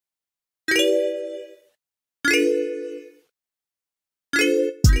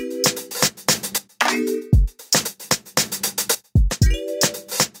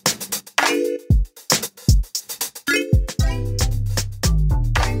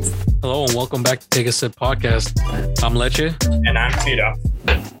Hello and welcome back to Take a Sip podcast. I'm Leche. And I'm Tito.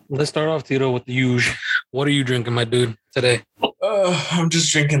 Let's start off, Tito, with the usual. What are you drinking, my dude, today? I'm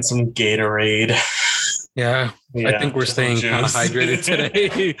just drinking some Gatorade. Yeah, I think we're staying kind of hydrated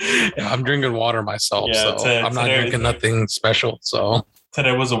today. Yeah, I'm drinking water myself, I'm not drinking nothing special. So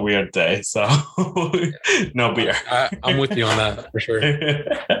today was a weird day, so no beer. I'm with you on that for sure.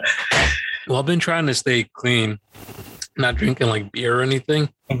 Well, I've been trying to stay clean, not drinking like beer or anything.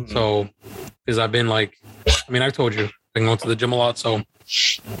 Mm-hmm. So, because I've been like, I told you, I've been going to the gym a lot. So,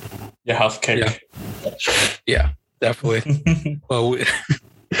 your health kick. Yeah, definitely. Well,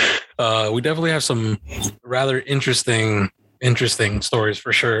 we definitely have some rather interesting stories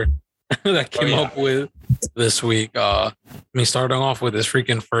for sure that came up with this week. Starting off with this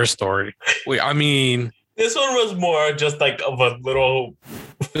freaking first story. This one was more just like of a little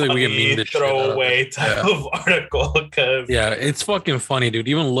throwaway type of article. It's fucking funny, dude.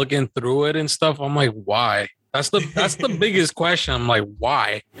 Even looking through it and stuff, I'm like, why? That's the biggest question. I'm like,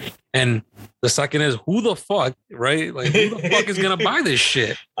 why? And the second is, who the fuck, right? Like, who the fuck is gonna buy this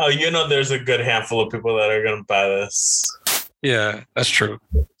shit? Oh, there's a good handful of people that are gonna buy this. Yeah, that's true.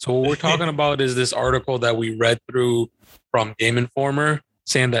 So what we're talking about is this article that we read through from Game Informer,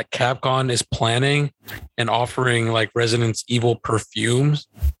 saying that Capcom is planning and offering like Resident Evil perfumes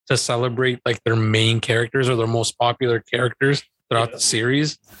to celebrate like their main characters or their most popular characters throughout the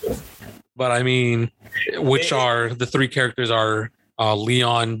series. But which are the three characters are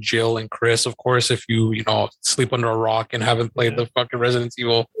Leon, Jill, and Chris. Of course, if you sleep under a rock and haven't played the fucking Resident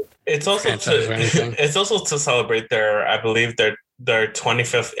Evil, it's also to celebrate their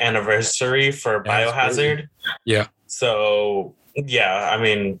 25th anniversary for Biohazard. Yeah. So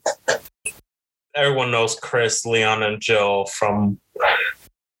everyone knows Chris, Leon, and Jill from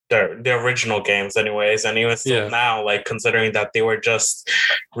the original games anyways, and even still now, like, considering that they were just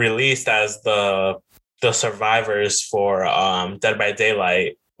released as the survivors for Dead by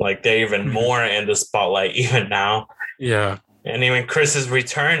Daylight, like, they're even more in the spotlight even now. Yeah. And even Chris's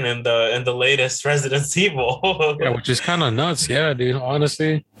return in the latest Resident Evil. Yeah, which is kind of nuts. Yeah, dude.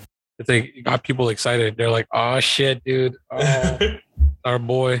 Honestly, if they got people excited, they're like, "Oh shit, dude, our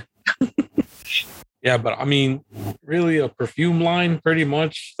boy." Yeah, but really a perfume line, pretty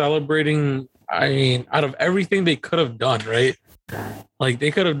much celebrating. Out of everything they could have done, right? Like,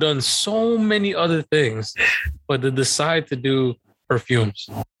 they could have done so many other things, but they decide to do perfumes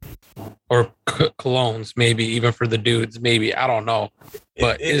or colognes, maybe even for the dudes. Maybe, I don't know,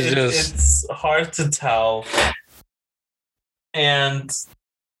 but it's hard to tell. And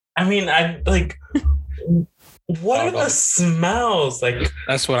what are the smells? Like,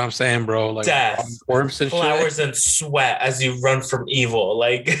 that's what I'm saying, bro. Like death, corpse and flowers shit. and sweat as you run from evil.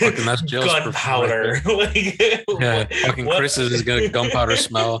 Like, fucking that's gunpowder. Fucking Chris's is gonna gunpowder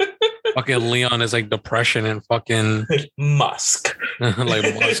smell. Fucking Leon is like depression and fucking musk.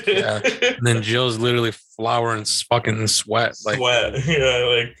 Like musk, yeah. And then Jill's literally flower and fucking sweat. Like, sweat. Yeah,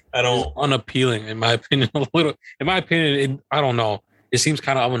 like, I don't. Unappealing, in my opinion. I don't know. It seems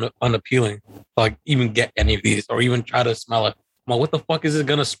kind of unappealing to like even get any of these or even try to smell it. Well, what the fuck is it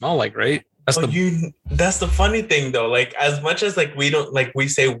gonna smell like, right? That's the funny thing though. Like, as much as like we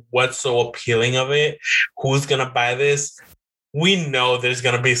say what's so appealing of it, who's gonna buy this? We know there's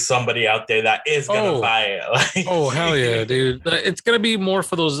gonna be somebody out there that is gonna buy it. Like, oh hell yeah, dude! It's gonna be more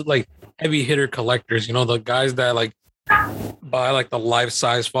for those like heavy hitter collectors. The guys that like buy like the life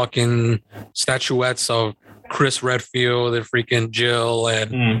size fucking statuettes of Chris Redfield and freaking Jill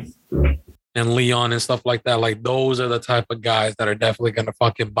and Leon and stuff like that. Like, those are the type of guys that are definitely gonna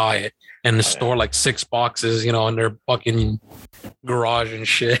fucking buy it and store like 6 boxes, in their fucking garage and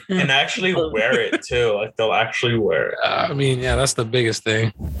shit, and actually wear it too. Like, they'll actually wear it. That's the biggest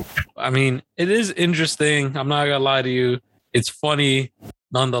thing. It is interesting. I'm not gonna lie to you. It's funny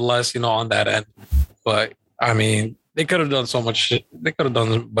nonetheless, on that end. But they could have done so much shit. They could have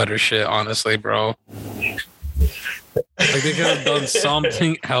done better shit, honestly, bro. Like, they could have done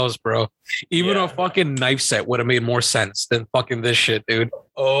something else, bro. Even a fucking knife set would have made more sense than fucking this shit, dude.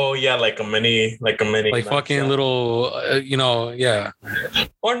 Oh yeah, like a mini, like fucking set. Little,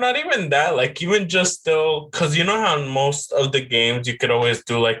 Or not even that, like, even just still, because you know how in most of the games you could always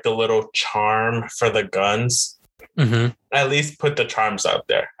do like the little charm for the guns. Mm-hmm. At least put the charms out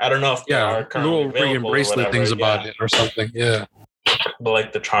there. I don't know if there are little freaking bracelet things about it or something. Yeah. But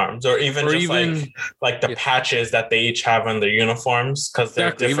like the charms, or even like the patches that they each have on their uniforms, because they're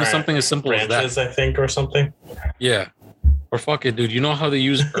different. Even something as simple branches, as that, I think, or something. Yeah. Or fuck it, dude. You know how they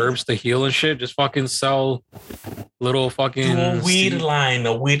use herbs to heal and shit? Just fucking sell little fucking do a weed line.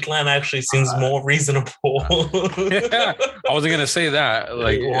 A weed line actually seems more reasonable. Yeah, I wasn't gonna say that.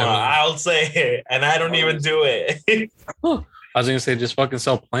 Like, well, I'll say it, and I don't even do it. I was gonna say just fucking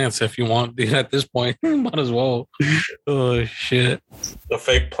sell plants if you want. At this point, might as well. Oh shit! The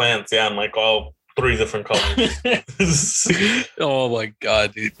fake plants, yeah, in like all 3 different colors. Oh my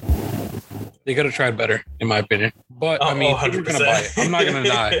god, dude! They could have tried better, in my opinion. But I mean, people are gonna buy it. I'm not gonna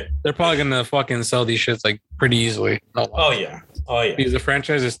die. They're probably gonna fucking sell these shits like pretty easily. Oh yeah. Because the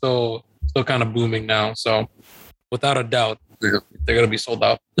franchise is still kind of booming now. So without a doubt, they're gonna be sold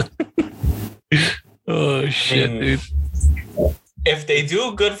out. Oh shit, dude! If they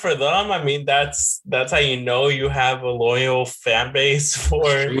do, good for them. I mean, that's how you know you have a loyal fan base for.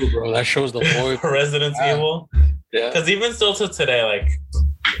 True, bro. That shows the loyalty for Resident Evil. Yeah. Because even still to today, like,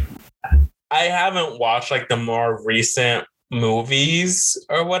 I haven't watched like the more recent movies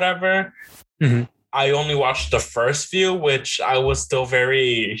or whatever. Mm-hmm. I only watched the first few, which I was still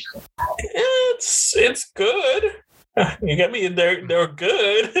very. It's good. You get me? They're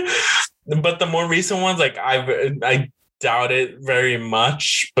good, but the more recent ones, like I doubt it very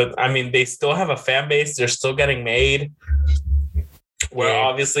much. But I mean, they still have a fan base. They're still getting made. We're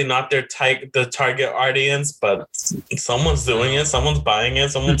obviously not the target audience, but someone's doing it. Someone's buying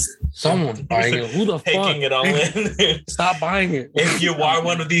it. Someone's buying it. Who the fuck? Taking it all in. Stop buying it. If you are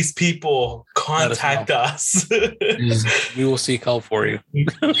one of these people, contact us. We will seek help for you.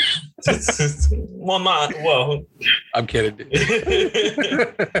 Well, I'm kidding.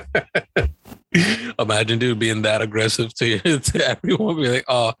 Imagine, dude, being that aggressive to everyone. Be like,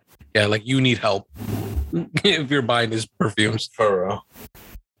 oh, yeah, like you need help. If you're buying his perfumes. For real.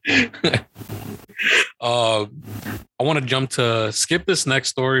 I want to jump to skip this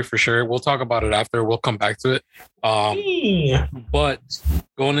next story for sure. We'll talk about it after. We'll come back to it. But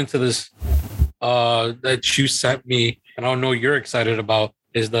going into this that you sent me, and I know you're excited about,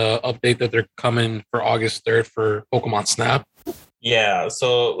 is the update that they're coming for August 3rd for Pokemon Snap. Yeah.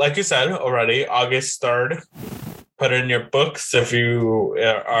 So like you said already, August 3rd. Put it in your books if you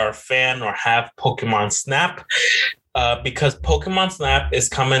are a fan or have Pokemon Snap, because Pokemon Snap is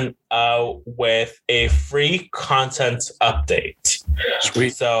coming with a free content update.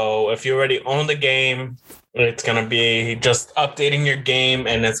 Sweet. So if you already own the game, it's going to be just updating your game,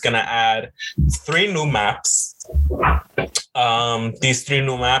 and it's going to add 3 new maps. These 3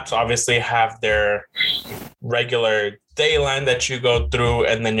 new maps obviously have their regular day line that you go through,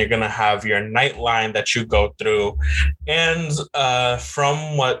 and then you're going to have your night line that you go through. And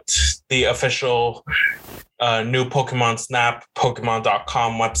from what the official new Pokemon Snap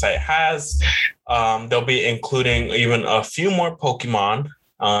Pokemon.com website has, they'll be including even a few more Pokemon.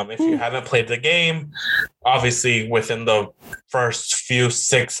 If you haven't played the game, obviously within the first few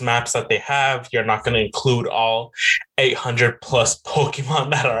 6 maps that they have, you're not going to include all 800 plus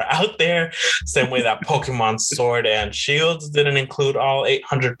Pokemon that are out there. Same way that Pokemon Sword and Shields didn't include all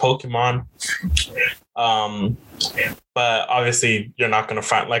 800 Pokemon. But obviously you're not going to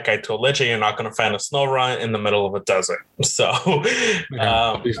find, like I told Liche, you're not going to find a Snorunt in the middle of a desert. So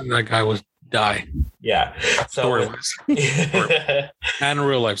that guy was die. Yeah. So story-wise. And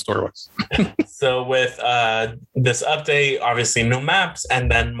real life story-wise. So with this update, obviously new maps,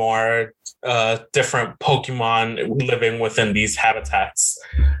 and then more different Pokemon living within these habitats.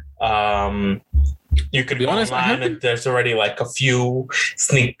 You could be honest, online. There's already like a few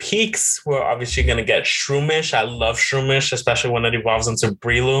sneak peeks. We're obviously going to get Shroomish. I love Shroomish, especially when it evolves into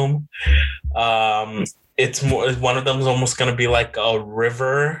Breloom. It's more, one of them is almost going to be like a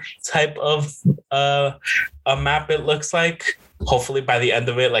river type of a map, it looks like. Hopefully by the end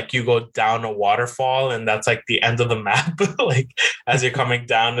of it, like you go down a waterfall and that's like the end of the map. Like as you're coming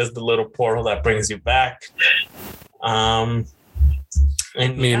down is the little portal that brings you back. And I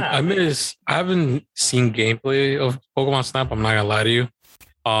mean, I haven't seen gameplay of Pokemon Snap. I'm not gonna lie to you.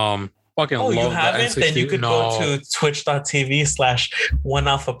 Fucking love you haven't? Then you could go to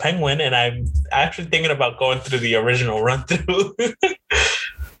twitch.tv/OneAlphaPenguin, and I'm actually thinking about going through the original run through.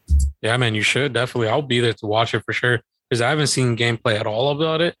 Yeah, man, you should definitely. I'll be there to watch it for sure, because I haven't seen gameplay at all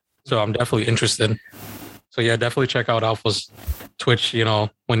about it. So I'm definitely interested. So yeah, definitely check out Alpha's Twitch, you know,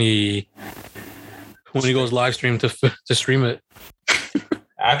 when he goes live stream to stream it.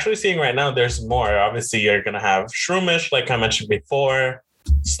 Actually seeing right now, there's more. Obviously, you're going to have Shroomish, like I mentioned before,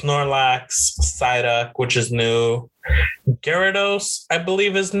 Snorlax, Psyduck, which is new. Gyarados, I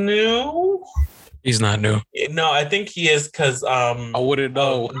believe, is new. He's not new. No, I think he is because... I wouldn't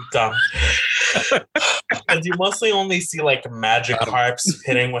know. Dumb. Because you mostly only see like Magikarps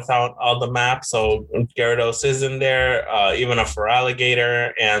hitting without all the maps. So Gyarados is in there, even a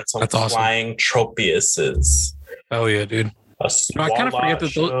Feraligatr, and some flying Tropiuses. Hell yeah, dude. I kind of forget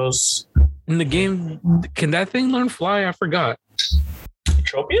that those in the game. Can that thing learn fly? I forgot.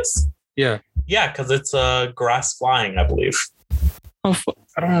 Tropius? Yeah. Yeah, because it's grass flying, I believe. Oh,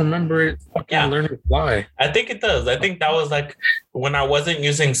 I don't remember it fucking learning to fly. I think it does. I think that was like when I wasn't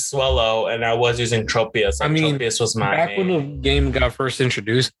using Swellow and I was using Tropius. Like, I mean, Tropius was my back when the game got first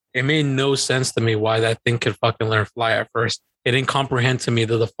introduced, it made no sense to me why that thing could fucking learn to fly at first. It didn't comprehend to me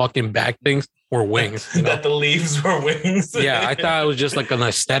that the fucking back things were wings. You know? That the leaves were wings. Yeah, I thought it was just like an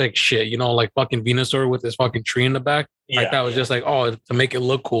aesthetic shit, you know, like fucking Venusaur with this fucking tree in the back. I thought it was just like, oh, to make it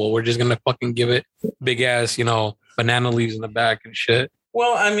look cool, we're just gonna fucking give it big ass, you know, banana leaves in the back and shit.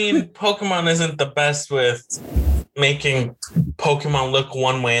 Well, I mean, Pokemon isn't the best with making Pokemon look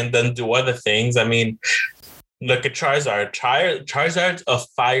one way and then do other things. I mean, look at Charizard. Charizard's a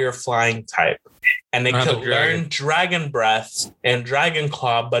fire flying type. And it can learn Dragon Breath and Dragon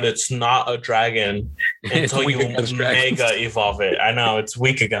Claw, but it's not a dragon until you mega evolve it. I know, it's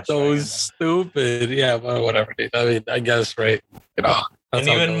weak against dragons. Stupid. Yeah, but whatever. Dude. I mean, I guess, right. You know, and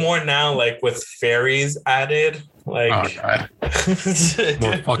even more now, like with fairies added, like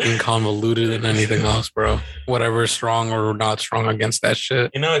more fucking convoluted than anything else, bro. Whatever is strong or not strong against that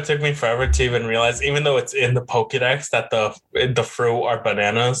shit. You know, it took me forever to even realize, even though it's in the Pokédex, that the fruit are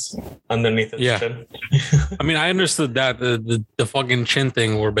bananas underneath its chin. I mean, I understood that the fucking chin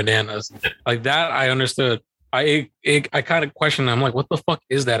thing were bananas. Like that, I understood. I kind of questioned. I'm like, what the fuck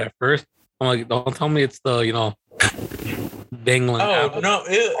is that at first? I'm like, don't tell me it's the, you know, dangling apple on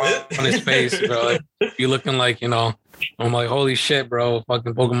his face, bro. Like, you looking like, you know, I'm like, holy shit, bro.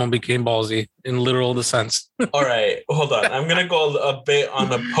 Fucking Pokemon became ballsy in literal the sense. All right, hold on. I'm going to go a bit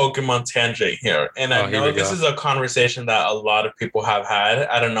on a Pokemon tangent here. And I know this is a conversation that a lot of people have had.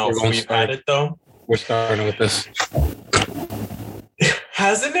 I don't know if we've had it, though. We're starting with this.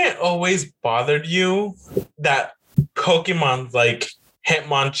 Hasn't it always bothered you that Pokemon like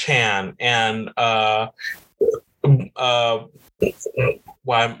Hitmonchan and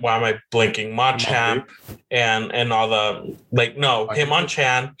why am I blinking? Machamp and all the like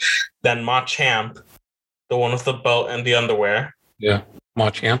Hitmonchan, then Machamp, the one with the belt and the underwear. Yeah.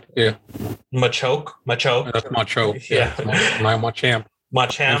 Machamp, yeah. Machoke. That's Machoke. Yeah. My Machamp.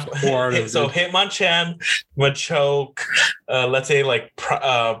 Machamp. So Hitmonchan, Machoke, let's say like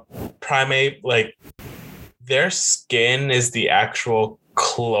Primate, like their skin is the actual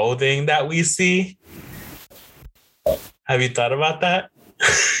clothing that we see. Have you thought about that?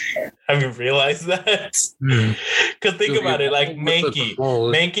 Have you realized that? Because think about it, like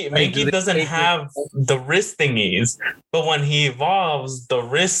Mankey doesn't have the wrist thingies, but when he evolves,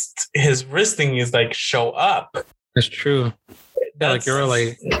 his wrist thingies like show up. That's true. Yeah, like you're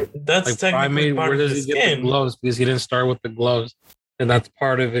like that's like technically part where does he get the gloves? Because he didn't start with the gloves, and that's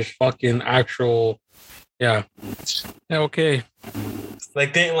part of his fucking actual. Yeah. Okay.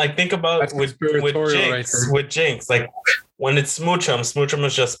 Like think about with Jinx. Right, with Jinx, like when it's Smoochum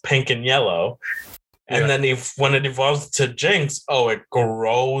is just pink and yellow, and then when it evolves to Jinx, it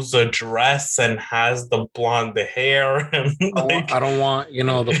grows a dress and has the blonde hair. And I don't want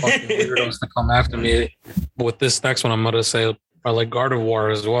the fucking weirdos to come after me. But with this next one, I'm gonna say I like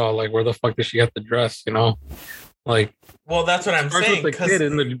Gardevoir as well. Like, where the fuck did she get the dress? You know, like. Well, that's what I'm saying. The kid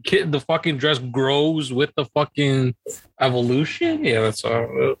and the fucking dress grows with the fucking evolution. Yeah, that's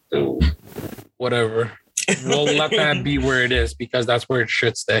whatever. We'll let that be where it is because that's where it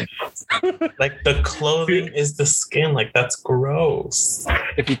should stay. Like the clothing is the skin. Like that's gross.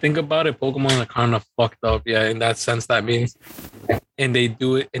 If you think about it, Pokemon are kind of fucked up. Yeah, in that sense, that means. And they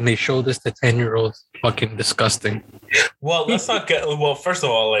do it and they show this to 10-year-olds. Fucking disgusting. Well, let's not get. Well, first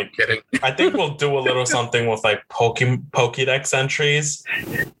of all, like, I think we'll do a little something with like Pokédex entries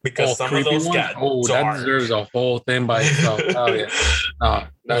because some of those get dark. That deserves a whole thing by itself. Oh yeah.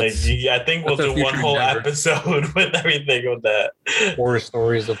 I think we'll do one whole episode with everything with that. Horror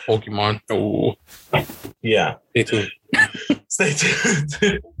stories of Pokemon. Oh. Yeah. Stay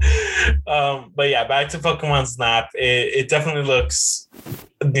tuned. But yeah, back to Pokemon Snap. It definitely looks.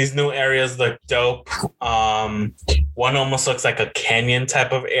 These new areas look dope. One almost looks like a canyon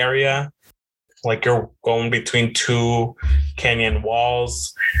type of area, like you're going between two canyon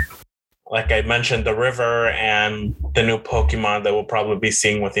walls. Like I mentioned, the river and the new Pokemon that we'll probably be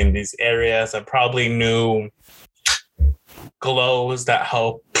seeing within these areas, and probably new glows that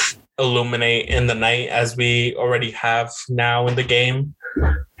help illuminate in the night, as we already have now in the game.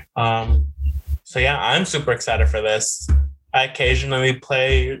 So yeah, I'm super excited for this. I occasionally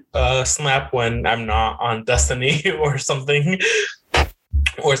play Snap when I'm not on Destiny or something,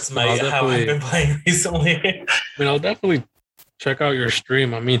 or Smite, how I've been playing recently. I mean, I'll definitely check out your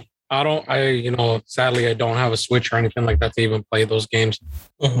stream. I mean, sadly I don't have a Switch or anything like that to even play those games.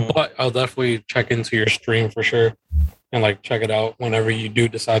 But I'll definitely check into your stream for sure and like check it out whenever you do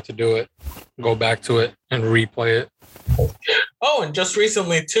decide to do it. Go back to it and replay it. Oh, and just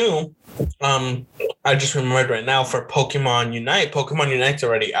recently too, I just remembered right now for Pokemon Unite's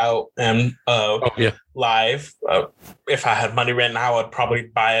already out and live. If I had money right now, I'd probably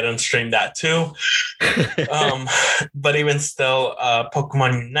buy it and stream that too. But even still,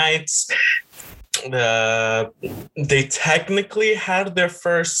 Pokemon Unites, they technically had their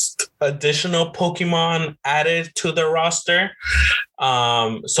first additional Pokemon added to their roster.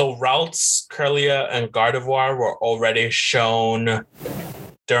 So Ralts, Kirlia, and Gardevoir were already shown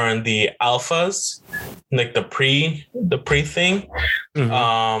during the alphas, like the pre thing.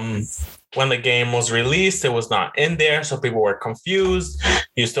 When the game was released, it was not in there, so people were confused.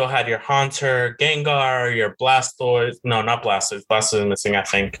 You still had your Haunter, Gengar, your Blastoise. No, not Blastoise. Blastoise is missing, I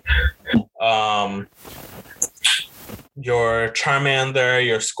think. Your Charmander,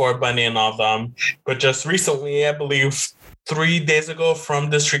 your Scorbunny, and all of them. But just recently, I believe 3 days ago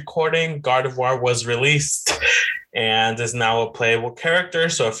from this recording, Gardevoir was released and is now a playable character.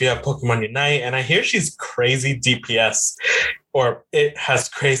 So if you have Pokemon Unite, and I hear she's crazy DPS, or it has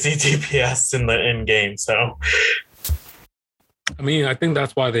crazy DPS in the in-game. So, I mean, I think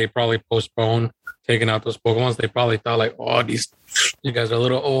that's why they probably postponed taking out those Pokemons. They probably thought like, oh, you guys are a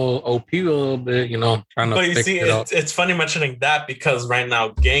little OP a little bit, trying to. But you see, it's funny mentioning that because right now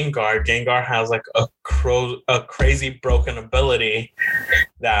Gengar has like a crazy broken ability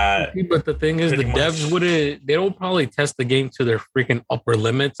that. But the thing is, the devs they don't probably test the game to their freaking upper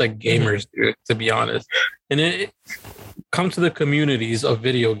limits like gamers do, to be honest. And it comes to the communities of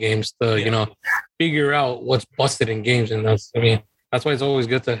video games to figure out what's busted in games, and that's why it's always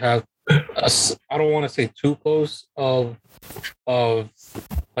good to have. I don't want to say too close of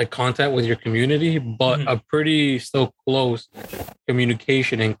like contact with your community, but a pretty still close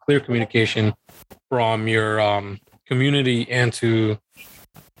communication and clear communication from your community and to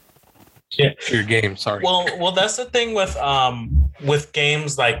your game. Sorry. Well, that's the thing with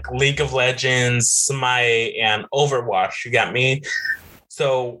games like League of Legends, Smite, and Overwatch. You got me.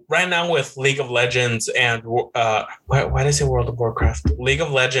 So right now with League of Legends and why did I say World of Warcraft? League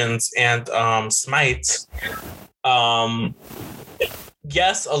of Legends and Smite.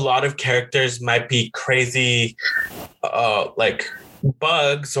 Yes, a lot of characters might be crazy, like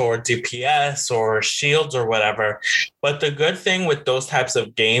bugs or DPS or shields or whatever. But the good thing with those types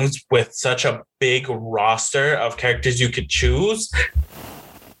of games with such a big roster of characters you could choose,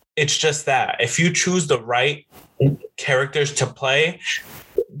 it's just that if you choose the right characters to play,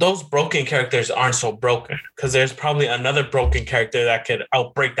 those broken characters aren't so broken because there's probably another broken character that could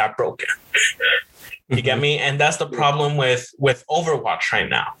outbreak that broken. You get me? And that's the problem with Overwatch right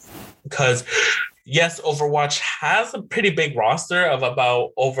now. Because yes, Overwatch has a pretty big roster of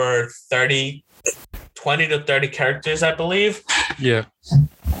about over 20 to 30 characters, I believe. Yeah.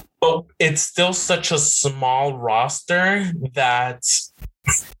 But it's still such a small roster that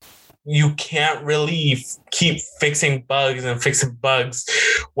you can't really keep fixing bugs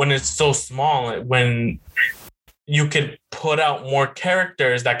when it's so small, when you could put out more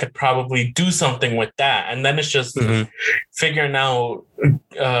characters that could probably do something with that. And then it's just figuring out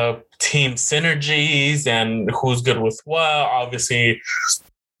team synergies and who's good with what. Obviously,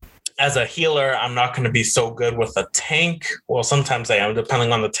 as a healer, I'm not going to be so good with a tank. Well, sometimes I am,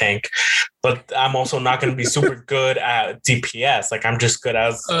 depending on the tank. But I'm also not going to be super good at DPS. Like, I'm just good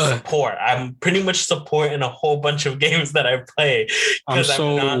as support. I'm pretty much support in a whole bunch of games that I play. Because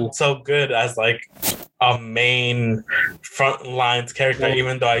I'm not so good as, like, a main front lines character,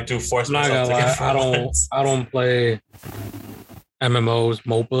 even though I do force myself to get front lines. I don't play MMOs,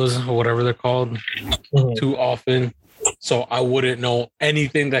 MOBAs, or whatever they're called, too often. So I wouldn't know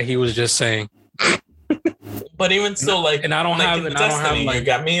anything that he was just saying. But even still, like, and I don't have like, you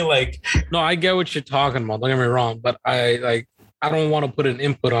got me, like, no, I get what you're talking about. Don't get me wrong, but I don't want to put an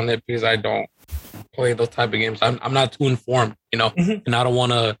input on it because I don't play those type of games. I'm not too informed, and I don't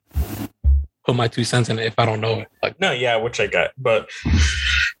want to put my 2 cents in it if I don't know it. Like, no, yeah, which I get, but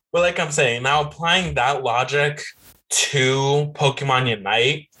like I'm saying, now applying that logic to Pokemon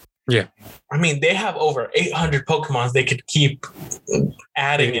Unite. Yeah. I mean, they have over 800 Pokemons they could keep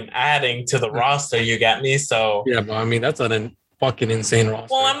adding and adding to the roster. You get me? So yeah, but I mean, that's an fucking insane roster.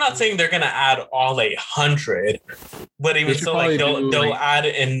 Well, I'm not saying they're gonna add all 800, but even so, like they'll add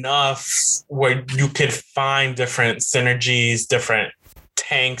enough where you could find different synergies, different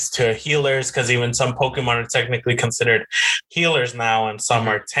tanks to healers, because even some Pokemon are technically considered healers now, and some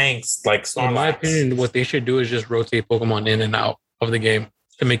are tanks. Like Snorlax. In my opinion, what they should do is just rotate Pokemon in and out of the game.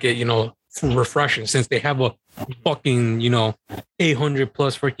 to make it, refreshing, since they have a fucking 800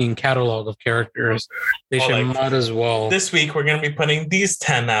 plus freaking catalog of characters. They should might as well. This week we're going to be putting these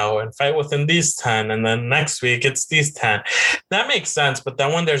 10 out and fight within these 10, and then next week it's these 10. That makes sense. But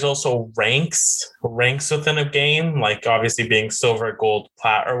then when there's also ranks within a game, like obviously being silver, gold,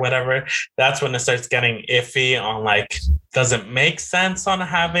 plat, or whatever, that's when it starts getting iffy on like, does it make sense on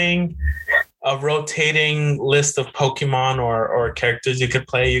having a rotating list of Pokemon or characters you could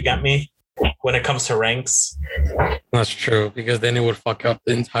play? You get me? When it comes to ranks. That's true, because then it would fuck up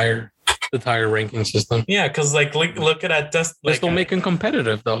the entire ranking system. Yeah, because like look at that. Just don't make it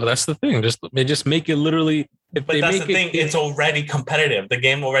competitive though. That's the thing. Just make it literally. But that's the thing. It's already competitive. The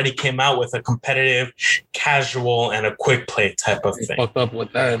game already came out with a competitive, casual, and a quick play type of thing. Fucked up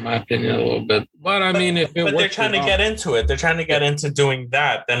with that, in my opinion, a little bit. But I mean, if it but they're trying to get into it. They're trying to get into doing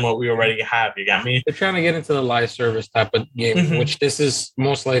that than what we already have. You got me? They're trying to get into the live service type of game, which this is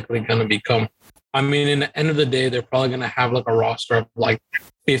most likely going to become. I mean, in the end of the day, they're probably going to have like a roster of like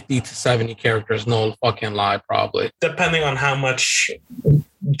 50 to 70 characters. No fucking lie, probably. Depending on how much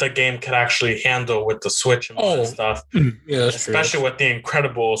the game could actually handle with the Switch and all that stuff. Yeah, especially with the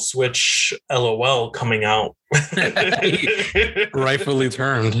incredible Switch LOL coming out. Rightfully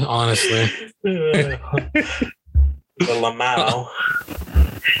termed, honestly. The Lamau.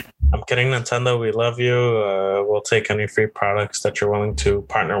 I'm kidding, Nintendo. We love you. We'll take any free products that you're willing to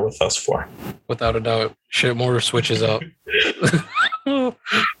partner with us for. Without a doubt. Shit more Switches out.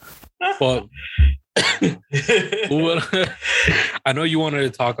 But I know you wanted to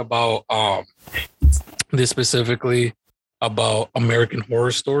talk about this specifically about American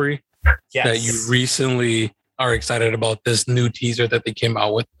Horror Story. Yes. That you recently are excited about this new teaser that they came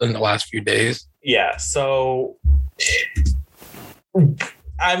out with in the last few days. Yeah. So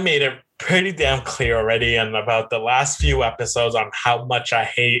I made it pretty damn clear already and about the last few episodes on how much I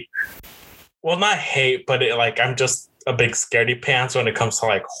hate. Well, not hate, but I'm just a big scaredy pants when it comes to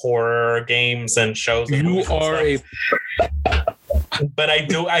like horror games and shows. And you are but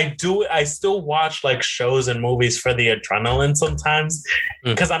I still watch like shows and movies for the adrenaline sometimes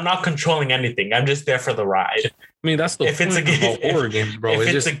because I'm not controlling anything. I'm just there for the ride. I mean, that's the point of horror games, bro.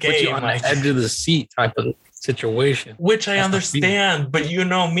 If it's a game, puts you on the edge of the seat type of situation. Which I understand, but you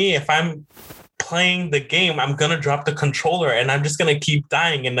know me, if I'm playing the game, I'm gonna drop the controller and I'm just gonna keep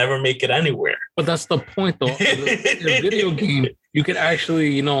dying and never make it anywhere. But that's the point, though. In a video game, you could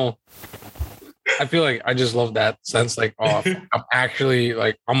actually, I feel like I just love that sense. Like, oh, I'm actually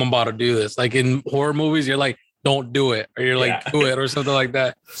like, I'm about to do this. Like in horror movies, you're like, don't do it, or you're like, do it, or something like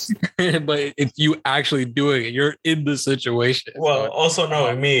that. But if you actually doing it, you're in the situation. Well, also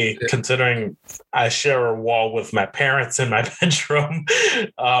knowing me, considering I share a wall with my parents in my bedroom,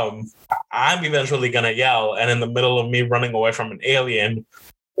 I'm eventually gonna yell, and in the middle of me running away from an alien,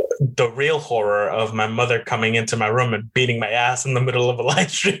 the real horror of my mother coming into my room and beating my ass in the middle of a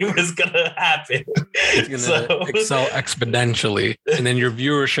live stream is gonna happen. It's gonna excel exponentially, and then your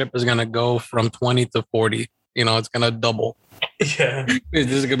viewership is gonna go from 20 to 40. It's gonna double. Yeah,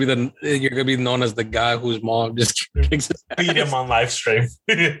 this is gonna be you're gonna be known as the guy whose mom just kicks his ass. Beat him on live stream.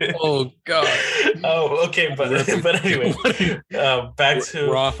 Oh God. Oh, okay, but anyway, back to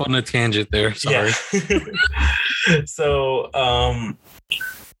we're off on a tangent there. Sorry. Yeah. So,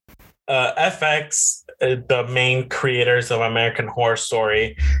 FX, the main creators of American Horror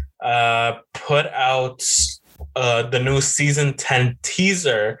Story, put out the new season 10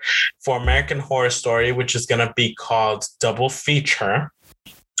 teaser for American Horror Story, which is going to be called Double Feature.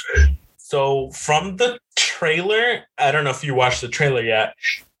 So from the trailer, I don't know if you watched the trailer yet.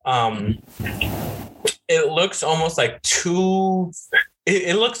 It looks almost like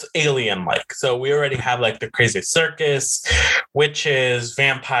it looks alien-like. So we already have like the crazy circus, witches,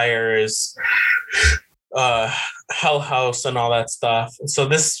 vampires, Hell House, and all that stuff. So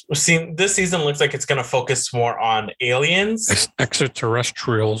this season looks like it's going to focus more on aliens,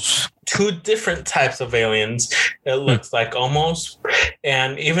 extraterrestrials, 2 different types of aliens. It looks like almost,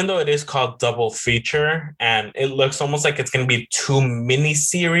 and even though it is called Double Feature, and it looks almost like it's going to be 2 mini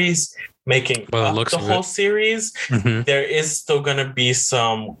series making up the whole series, there is still going to be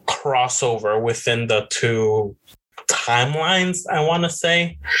some crossover within the 2 timelines, I want to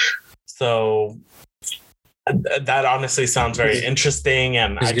say. So that honestly sounds very interesting,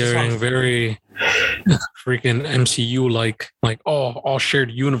 and it's getting very freaking MCU like all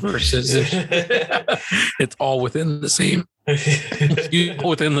shared universes. It's all within the same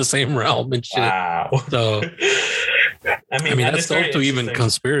within the same realm and shit. Wow. So I mean, that's dope to even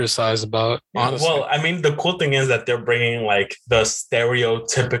conspiracize about, honestly. Well, I mean, the cool thing is that they're bringing like the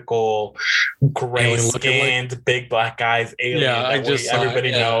stereotypical gray-skinned, big black eyes alien that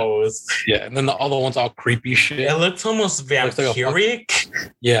everybody knows. Yeah, and then the other one's all creepy shit. It looks almost vampiric.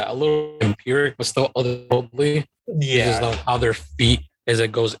 A little vampiric, but still otherworldly. Yeah. Just how their feet, as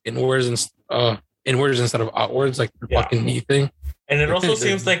it goes inwards instead of outwards, like the fucking knee thing. And it also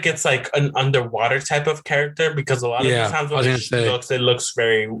seems like it's like an underwater type of character, because a lot of the times when it looks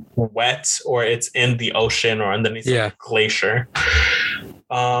very wet, or it's in the ocean or underneath a glacier.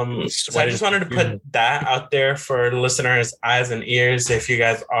 So I just wanted to put that out there for listeners' eyes and ears. If you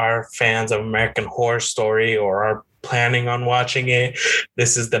guys are fans of American Horror Story or are planning on watching it,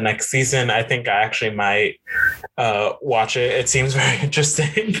 this is the next season. I think I actually might watch it. It seems very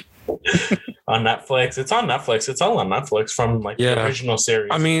interesting. On Netflix. It's on Netflix. It's all on Netflix from the original series.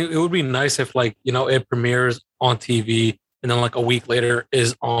 I mean, it would be nice if it premieres on TV and then like a week later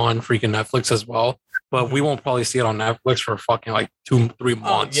is on freaking Netflix as well. But we won't probably see it on Netflix for fucking like 2-3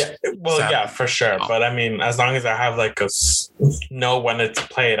 months. Yeah, for sure. But I mean, as long as I have know when it's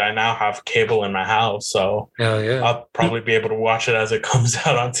played, I now have cable in my house. So I'll probably be able to watch it as it comes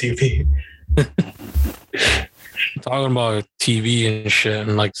out on TV. Talking about TV and shit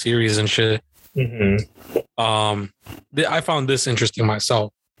and like series and shit. I found this interesting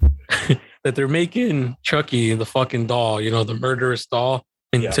myself. That they're making Chucky, the fucking doll, the murderous doll,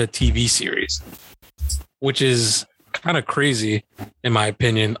 into a TV series, which is kind of crazy in my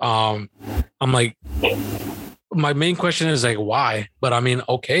opinion. I'm like, my main question is like, why? But I mean,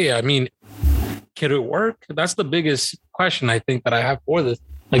 okay, I mean, can it work? That's the biggest question I think that I have for this.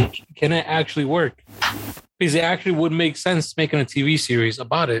 Like, can it actually work? Because it actually would make sense making a TV series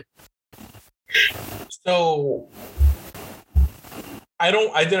about it. So I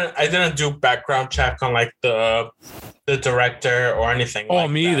didn't do background check on like the director or anything.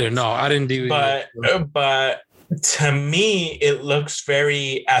 Me either. No, I didn't do it. But to me, it looks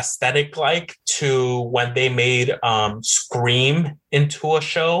very aesthetic like to when they made Scream into a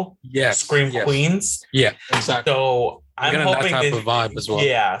show. Yeah, Scream Queens. Yeah, exactly. So I'm hoping that type of vibe as well.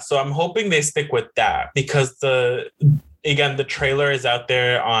 Yeah, so I'm hoping they stick with that, because the trailer is out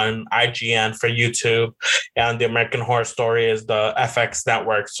there on IGN for YouTube, and the American Horror Story is the FX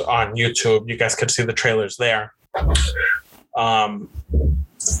networks on YouTube. You guys could see the trailers there. I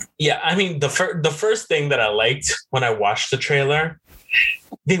mean, the first thing that I liked when I watched the trailer,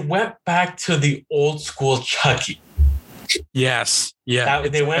 they went back to the old school Chucky. Yes. Yeah.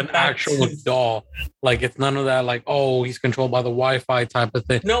 They went an actual doll. Like, it's none of that, like, oh, he's controlled by the Wi-Fi type of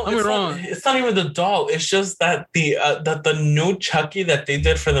thing. No, it's not even the doll. It's just that the new Chucky that they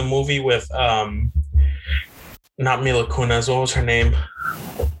did for the movie with not Mila Kunis. What was her name?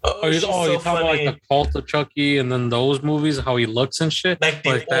 You're talking about like the Cult of Chucky and then those movies, how he looks and shit. Like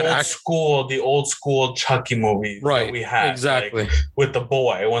the old school Chucky movies that we had. Exactly. Like, with the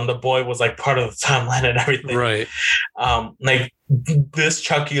boy, when the boy was like part of the timeline and everything. Right. Like this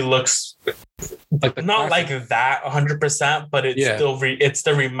Chucky looks like not classic. Like that 100%, but it's still it's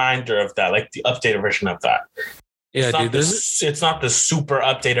the reminder of that, like the updated version of that. Yeah, it's not the super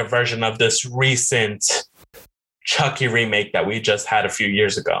updated version of this recent Chucky remake that we just had a few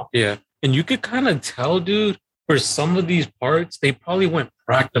years ago. Yeah. And you could kind of tell, dude, for some of these parts, they probably went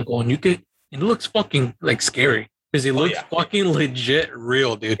practical, and it looks fucking like scary, because it looks fucking legit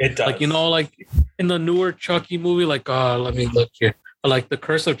real, dude. It does. Like, like in the newer Chucky movie, like, let me look here. Like the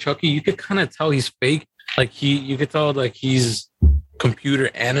Curse of Chucky, you could kind of tell he's fake. Like you could tell like he's computer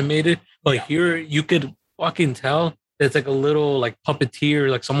animated. But here you could fucking tell it's like a little like puppeteer,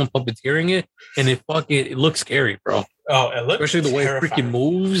 like someone puppeteering it, and it looks scary, bro. Oh, it looks especially the way it freaking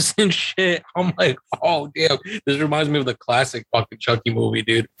moves and shit. I'm like, oh damn, this reminds me of the classic fucking Chucky movie,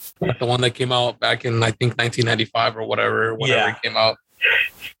 dude. Like the one that came out back in I think 1995 or whatever it came out.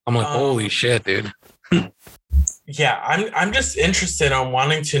 I'm like, holy shit, dude. Yeah, I'm just interested on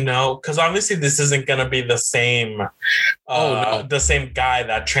wanting to know, because obviously this isn't gonna be the same the same guy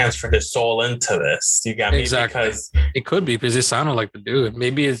that transferred his soul into this. You got me? Exactly. Because it could be, because it sounded like the dude.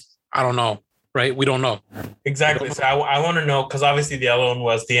 Maybe it's, I don't know, right? We don't know. Exactly. So I want to know, because obviously the other one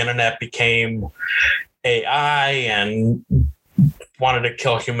was the internet became AI and wanted to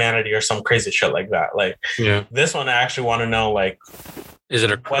kill humanity or some crazy shit like that. Like this one, I actually want to know, like, is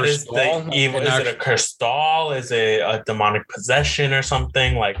it a cursed doll? Is it a cursed doll? Is it a demonic possession or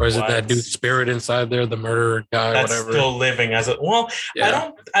something? Like, or is it that dude's spirit inside there, the murderer guy, that's whatever? Still living as a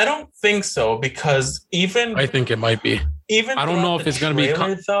I don't think so, because I think it might be. Even I don't know if it's gonna be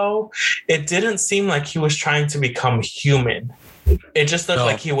though it didn't seem like he was trying to become human. It just looked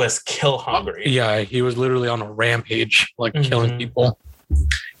like he was kill hungry. Yeah, he was literally on a rampage, like killing people.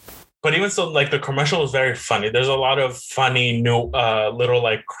 But even so, like the commercial was very funny. There's a lot of funny new little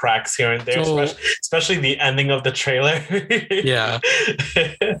like cracks here and there, especially the ending of the trailer. Yeah.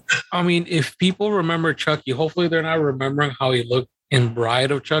 I mean, if people remember Chucky, hopefully they're not remembering how he looked in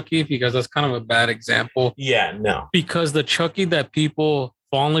Bride of Chucky, because that's kind of a bad example. Yeah, no. Because the Chucky that people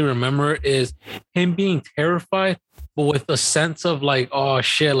fondly remember is him being terrified, but with a sense of like, oh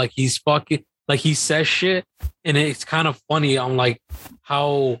shit, like he's fucking, like he says shit, and it's kind of funny on like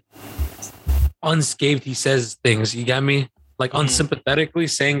how unscathed he says things. You got me? Like unsympathetically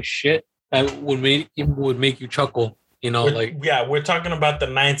saying shit that would make you chuckle. You know, we're talking about the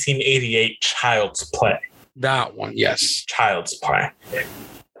 1988 Child's Play. That one, yes, Child's Play.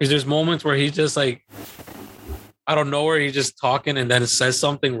 Because there's moments where he's just like, I don't know, where he's just talking and then it says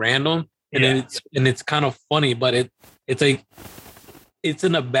something random, and then it's kind of funny, but it's like it's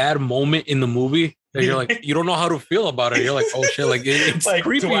in a bad moment in the movie that you're like, you don't know how to feel about it. You're like, oh shit, like it's like,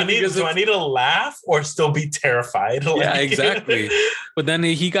 creepy. Do I need to laugh or still be terrified? Like, yeah, exactly. But then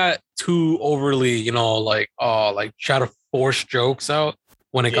he got too overly, you know, like try to force jokes out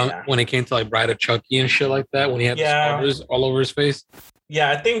when it came to like Bride of Chucky and shit like that, when he had the spiders all over his face. Yeah,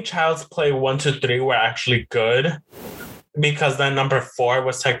 I think Child's Play 1, 2, 3 were actually good, because then number 4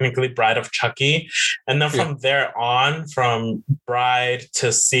 was technically Bride of Chucky. And then from there on, from Bride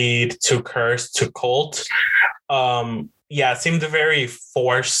to Seed to Curse to Cult, it seemed very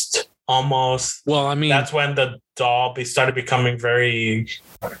forced almost. Well, I mean, that's when the doll started becoming very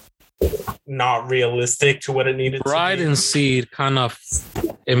not realistic to what it needed Bride to be. And Seed kind of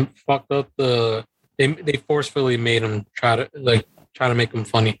fucked up they forcefully made him try to make him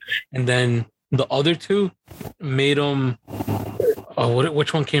funny. And then the other two made him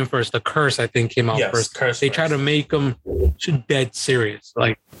which one came first? The Curse, I think, came out first. Curse they first. tried to make him dead serious,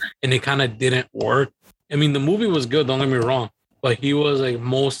 like, and it kind of didn't work. I mean, the movie was good, don't get me wrong, but he was like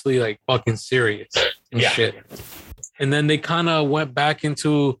mostly like fucking serious and shit. And then they kind of went back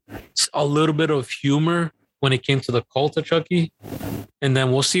into a little bit of humor when it came to the Cult of Chucky. And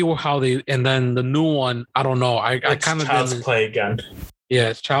then we'll see how they, and then the new one, I don't know. I kind of Child's Play again. Yeah,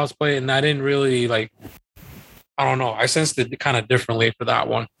 it's Child's Play, and I didn't really like, I don't know. I sensed it kind of differently for that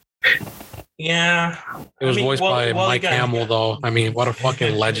one. Yeah. It was voiced by Mike Hamill, though. I mean, what a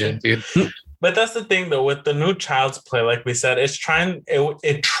fucking legend, dude. But that's the thing, though, with the new Child's Play, like we said,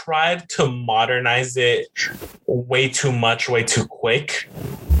 it tried to modernize it way too much, way too quick.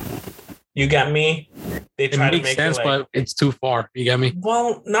 You get me? They try to make sense, it but it's too far. You get me?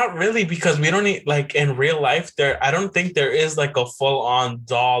 Well, not really, because we don't need, like, in real life, I don't think there is like a full-on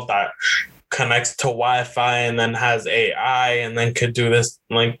doll that connects to Wi-Fi and then has AI and then could do this.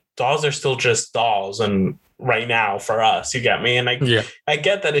 Like, dolls are still just dolls, and right now for us, you get me? And I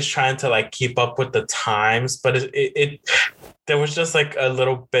get that it's trying to like keep up with the times, but it there was just like a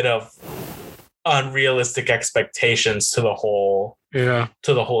little bit of unrealistic expectations to the whole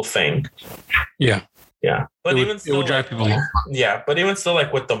thing. But even still, it would drive people. But even still,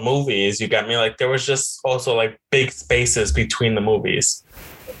 like with the movies, you got me, like there was just also like big spaces between the movies,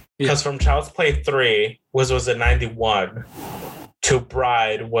 because from Child's Play 3 was in 91 to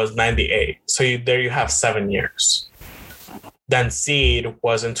Bride was 98, so there you have 7 years. Then Seed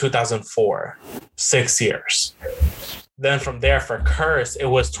was in 2004, 6 years. Then from there for Curse, it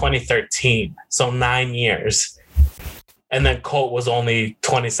was 2013, so 9 years. And then Cult was only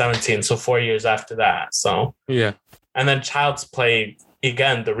 2017, so 4 years after that. So and then Child's Play,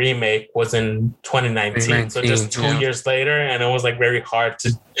 again, the remake was in 2019, so just 2 years later, and it was like very hard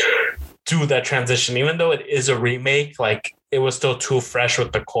to do that transition. Even though it is a remake, like it was still too fresh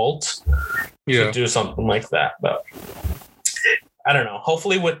with the Cult to do something like that. But I don't know.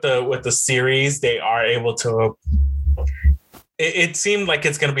 Hopefully with the series, they are able to. It seemed like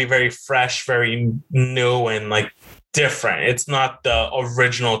it's going to be very fresh, very new, and like different. It's not the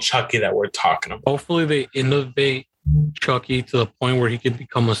original Chucky that we're talking about. Hopefully they innovate Chucky to the point where he could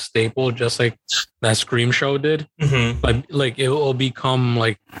become a staple, just like that Scream show did. Like it will become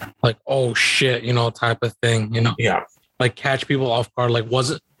like oh shit, you know, type of thing, you know. Like catch people off guard. Like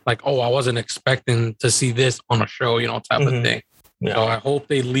was it like, oh, I wasn't expecting to see this on a show, you know, type of thing. So I hope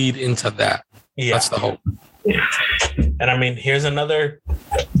they lead into that. That's the hope. And I mean, here's another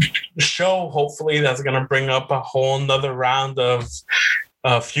show, hopefully, that's going to bring up a whole nother round of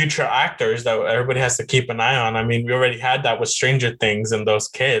future actors that everybody has to keep an eye on. I mean, we already had that with Stranger Things and those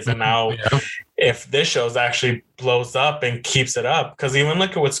kids. And now if this show actually blows up and keeps it up, because even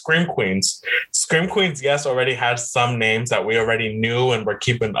look at with Scream Queens. Scream Queens, yes, already had some names that we already knew and were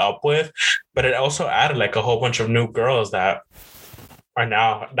keeping up with, but it also added like a whole bunch of new girls that are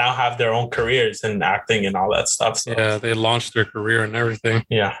now have their own careers in acting and all that stuff. So. Yeah, they launched their career and everything.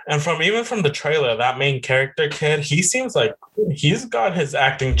 Yeah, and from the trailer, that main character kid, he seems like he's got his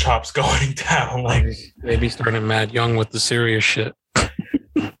acting chops going down. Like maybe starting mad young with the serious shit.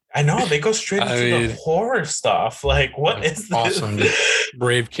 I know they go straight into the horror stuff. Like, what is this? Awesome, dude.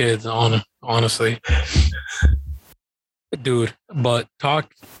 Brave kids, honestly, dude. But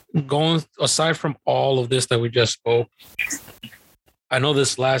going aside from all of this that we just spoke, I know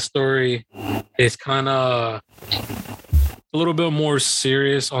this last story is kind of a little bit more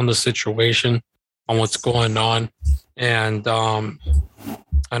serious on the situation, on what's going on, and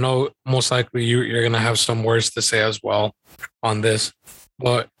I know most likely you're gonna have some words to say as well on this.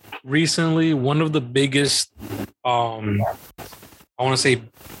 But recently, one of the biggest, I want to say,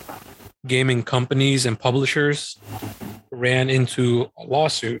 gaming companies and publishers ran into a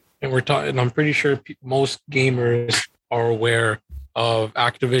lawsuit, and I'm pretty sure most gamers are aware of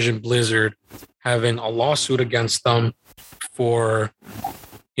Activision Blizzard having a lawsuit against them for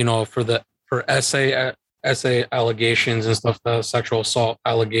essay allegations and stuff, the sexual assault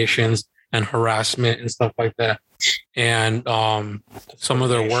allegations and harassment and stuff like that. And some of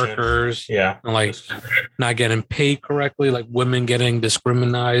their workers, like not getting paid correctly, like women getting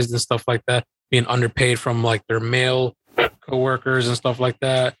discriminated and stuff like that, being underpaid from like their male coworkers and stuff like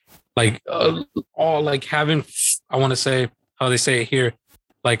that. Like all like having, I want to say how they say it here,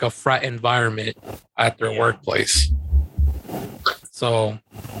 like a frat environment at their workplace. So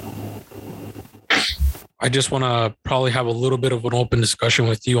I just want to probably have a little bit of an open discussion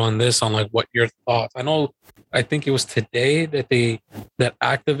with you on this, on like what your thoughts. I think it was today that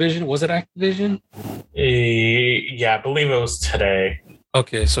Activision, was it Activision? Yeah, I believe it was today.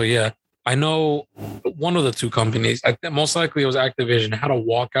 Okay, so yeah, I know one of the two companies, most likely it was Activision, had a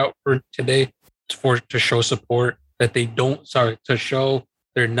walkout for today to show support that to show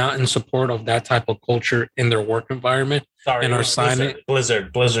they're not in support of that type of culture in their work environment. And are signing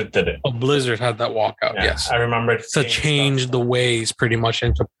Blizzard did it. Oh, Blizzard had that walkout. Yeah, yes, I remember to change the ways, pretty much,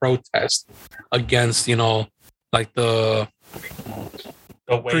 and to protest against, like the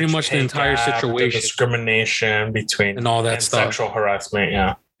pretty much the entire situation, the discrimination between and all that stuff, sexual harassment.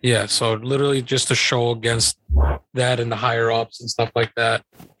 Yeah. So literally just to show against that and the higher ups and stuff like that,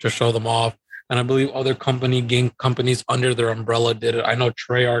 to show them off. And I believe other game companies under their umbrella did it. I know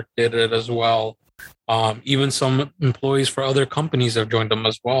Treyarch did it as well. Even some employees for other companies have joined them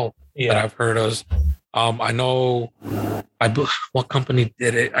as well. Yeah, that I've heard of. I know. What company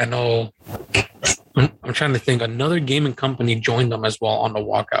did it? I know. I'm trying to think. Another gaming company joined them as well on the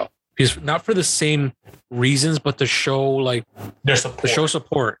walkout, because not for the same reasons, but to show like their support. To show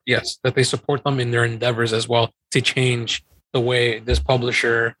support. Yes, that they support them in their endeavors as well to change the way this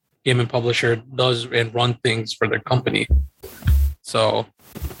gaming publisher does and run things for their company. So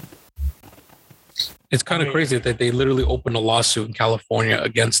it's kind of crazy that they literally opened a lawsuit in California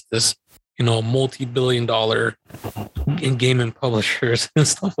against this, multi-billion-dollar in gaming publishers and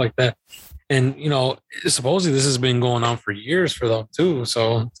stuff like that. And, supposedly this has been going on for years for them too.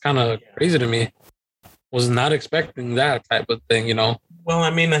 So it's kind of crazy to me. Was not expecting that type of thing, Well, I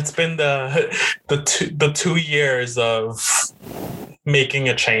mean, it's been the 2 years of making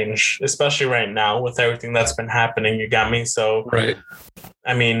a change, especially right now with everything that's been happening. You got me. So, right.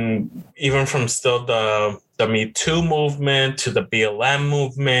 I mean, even from still the Me Too movement to the BLM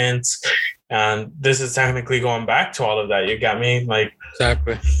movement, and this is technically going back to all of that. You got me. Like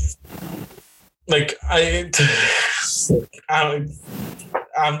exactly. Like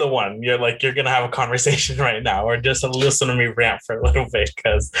I'm the one. You're gonna have a conversation right now, or just listen to me rant for a little bit,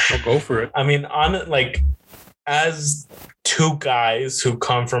 because I'll go for it. I mean, as two guys who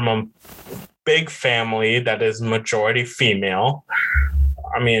come from a big family that is majority female,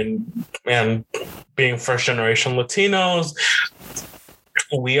 I mean, and being first generation Latinos,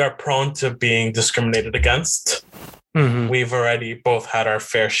 we are prone to being discriminated against. Mm-hmm. We've already both had our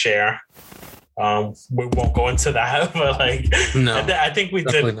fair share. We won't go into that, but no, I think we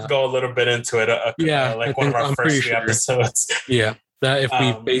did go a little bit into it. One of our first few episodes. Yeah, that if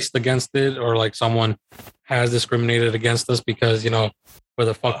we faced against it, or like someone has discriminated against us because where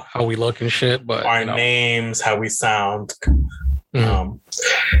the fuck how we look and shit, but our names, how we sound. Mm-hmm.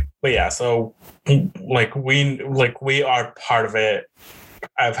 But yeah, so we are part of it.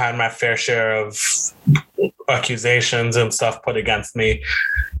 I've had my fair share of accusations and stuff put against me.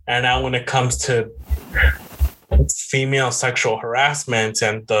 And now when it comes to female sexual harassment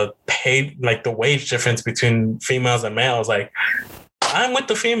and the pay, the wage difference between females and males, I'm with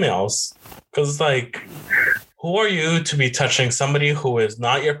the females, because who are you to be touching somebody who is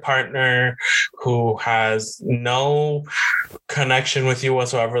not your partner, who has no connection with you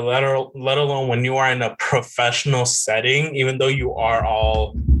whatsoever, let alone when you are in a professional setting, even though you are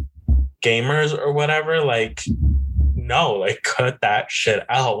all gamers or whatever, like, no, like, cut that shit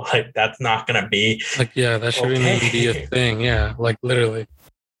out. Like, that's not gonna be like, yeah, that shouldn't even be a thing. Yeah, like, literally.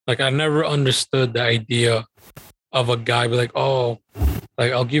 Like, I never understood the idea of a guy be like, oh,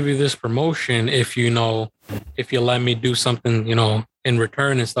 like, I'll give you this promotion if you let me do something, in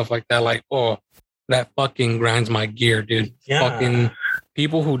return and stuff like that. Like, oh, that fucking grinds my gear, dude. Yeah. Fucking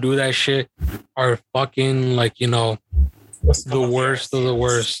people who do that shit are fucking, like, the worst of the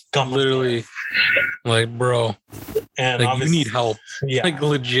worst. Literally, like, bro. And like, you need help. Yeah. Like,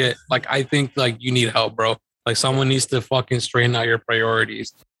 legit. Like, I think, like, you need help, bro. Like, someone needs to fucking straighten out your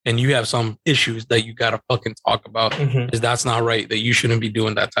priorities. And you have some issues that you gotta fucking talk about. Because that's not right. That you shouldn't be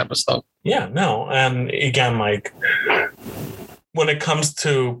doing that type of stuff. Yeah, no. And again, like, when it comes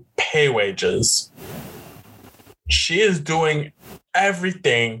to pay wages, she is doing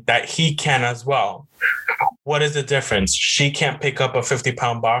everything that he can as well. What is the difference? She can't pick up a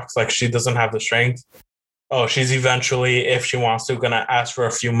 50-pound box. Like, she doesn't have the strength. Oh, she's eventually, if she wants to, gonna ask for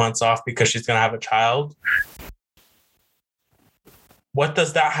a few months off because she's gonna have a child. What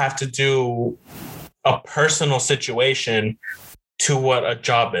does that have to do, a personal situation, to what a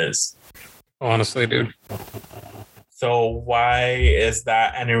job is? Honestly, dude. So why is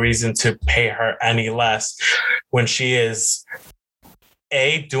that any reason to pay her any less when she is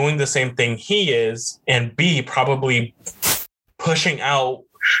A, doing the same thing he is, and B, probably pushing out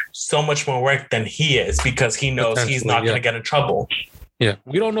so much more work than he is because he knows he's not going to get in trouble. Yeah,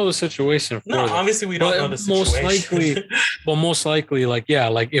 we don't know the situation. Obviously we don't know the situation. Most likely, like, yeah,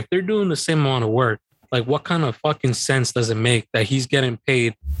 like, if they're doing the same amount of work, like, what kind of fucking sense does it make that he's getting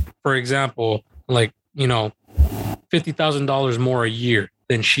paid, for example, like, $50,000 more a year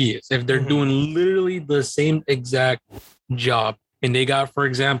than she is, if they're doing literally the same exact job and they got, for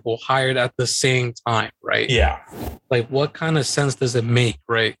example, hired at the same time, right? Yeah. Like, what kind of sense does it make,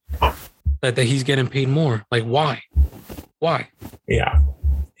 right? That he's getting paid more? Like, why? Yeah.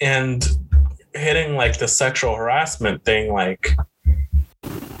 And hitting, like, the sexual harassment thing, like,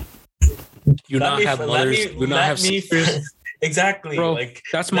 you not have mothers, you not have sisters. Exactly. Bro, like,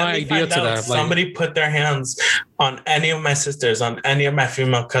 that's my idea to that. Somebody put their hands on any of my sisters, on any of my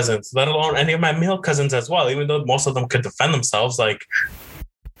female cousins, let alone any of my male cousins as well, even though most of them could defend themselves. Like,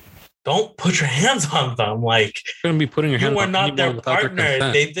 don't put your hands on them. Like, you're gonna be putting your hands on you are not their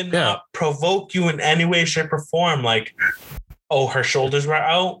partner. They did not provoke you in any way, shape, or form. Like, oh, her shoulders were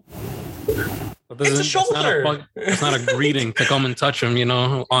out. It's a shoulder. It's not a greeting to come and touch him,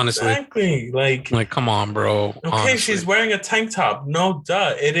 honestly. Exactly. Like, come on, bro. Okay, honestly. She's wearing a tank top. No,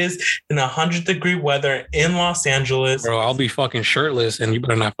 duh. It is in 100-degree weather in Los Angeles. Bro, I'll be fucking shirtless and you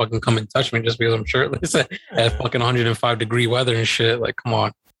better not fucking come and touch me just because I'm shirtless at fucking 105-degree weather and shit. Like, come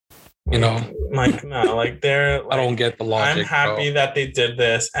on. Like, no, like, they're like, I don't get the logic. I'm happy that they did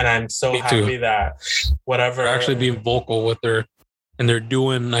this, and I'm so happy that whatever. They're actually being vocal with their, and they're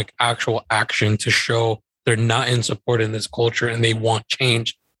doing, like, actual action to show they're not in support in this culture and they want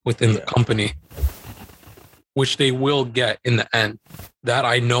change within the company, which they will get in the end. That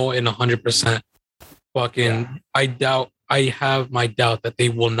I know in 100%. Fucking, I have my doubt that they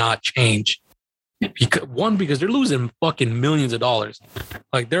will not change. Because they're losing fucking millions of dollars.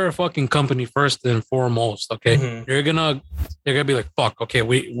 Like, they're a fucking company first and foremost. Okay, they're gonna be like, fuck. Okay,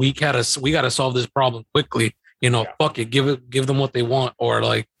 we gotta solve this problem quickly. Fuck it, give them what they want,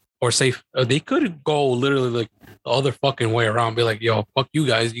 or say they could go literally like the other fucking way around. Be like, yo, fuck you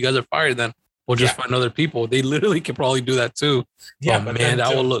guys are fired. Then we'll just find other people. They literally could probably do that too. Yeah, but man,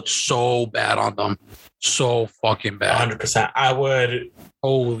 that would look so bad on them. So fucking bad. 100%. I would.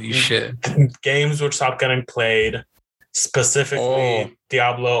 Holy shit. Games would stop getting played. Specifically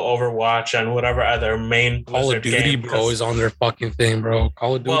Diablo, Overwatch, and whatever other main Call of Duty, bro, is on their fucking thing, bro.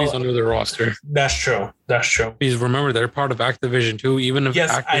 Call of Duty's under their roster. That's true. Please remember, they're part of Activision too. Even if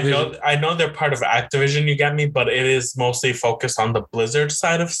I know they're part of Activision, you get me, but it is mostly focused on the Blizzard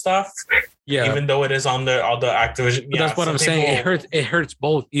side of stuff. Yeah. Even though it is on the Activision. But that's what I'm saying. It hurts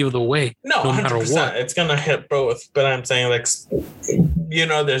both either way. No 100%. Matter what. It's gonna hit both. But I'm saying, like,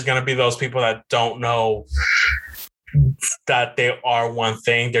 there's gonna be those people that don't know that they are one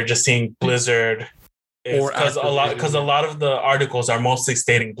thing. They're just seeing Blizzard, because a lot of the articles are mostly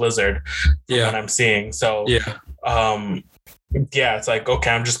stating Blizzard from what I'm seeing. So it's like,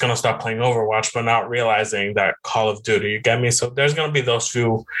 okay, I'm just gonna stop playing Overwatch, but not realizing that Call of Duty, you get me? So there's gonna be those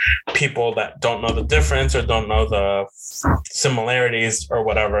few people that don't know the difference or don't know the similarities or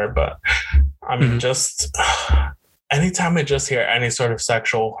whatever. But I mean, just anytime I just hear any sort of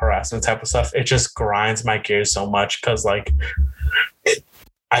sexual harassment type of stuff, it just grinds my gears so much because like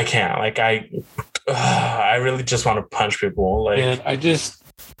I can't. Like I really just want to punch people. Like, and I just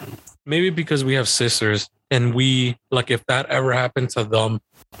maybe because we have sisters and we like if that ever happened to them,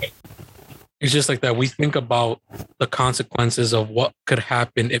 it's just like that. We think about the consequences of what could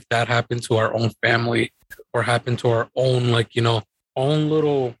happen if that happened to our own family or happened to our own, like, you know, own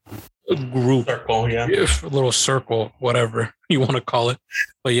little group, circle, little circle, whatever you want to call it.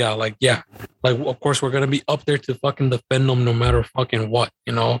 But like of course we're gonna be up there to fucking defend them no matter fucking what,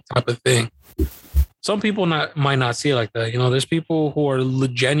 you know, type of thing. Some people might not see it like that, you know. There's people who are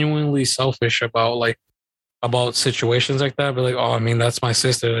genuinely selfish about situations like that, but like, oh, I mean, that's my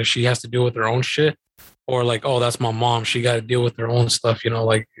sister, like, she has to deal with her own shit, or like, oh, that's my mom, she got to deal with her own stuff, you know,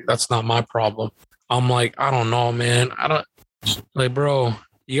 like that's not my problem. I'm like, I don't know, man. I don't like, bro.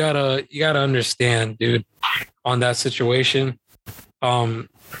 You gotta understand, dude, on that situation,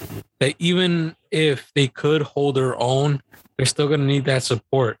 that even if they could hold their own, they're still gonna need that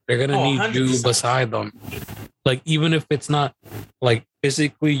support. They're gonna need 100%. You beside them. Like, even if it's not like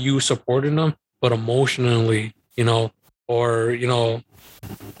physically you supporting them, but emotionally, you know, or, you know,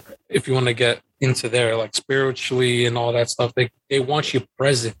 if you want to get into there, like spiritually and all that stuff, they want you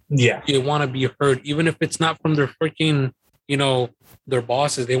present. Yeah. They want to be heard, even if it's not from their freaking, you know, their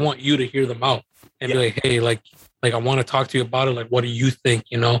bosses. They want you to hear them out and be like, hey, like I want to talk to you about it. Like, what do you think,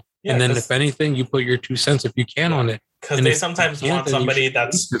 you know? Yeah, and then if anything, you put your 2 cents if you can on it. Because they sometimes want somebody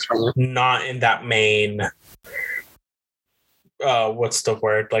that's not in that main... what's the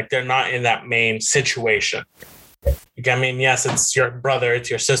word? Like, they're not in that main situation. I mean, yes, it's your brother, it's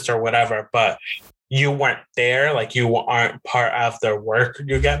your sister, whatever, but you weren't there. Like, you aren't part of their work.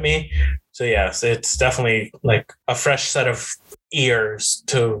 You get me? So yes, it's definitely like a fresh set of ears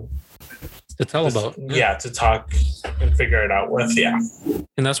to tell about. Yeah, to talk and figure it out with. Yeah.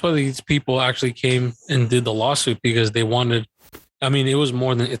 And that's why these people actually came and did the lawsuit, because they wanted, I mean, it's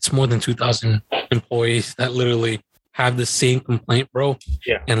more than 2,000 employees that literally have the same complaint, bro.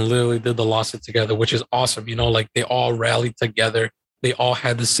 Yeah. And literally did the lawsuit together, which is awesome. You know, like they all rallied together. They all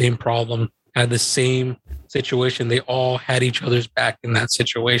had the same problem, had the same situation. They all had each other's back in that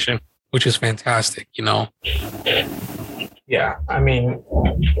situation, which is fantastic, you know? Yeah. I mean,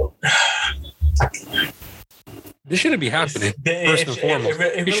 this shouldn't be happening. First and foremost,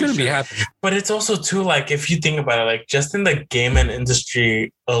 it really shouldn't be happening. But it's also too, like, if you think about it, like just in the gaming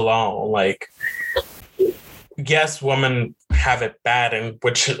industry alone, like, yes, women have it bad, and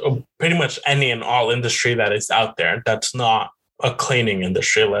which pretty much any and all industry that is out there that's not a cleaning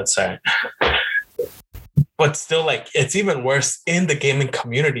industry, let's say. But still, like, it's even worse in the gaming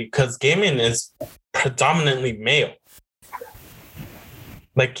community because gaming is predominantly male.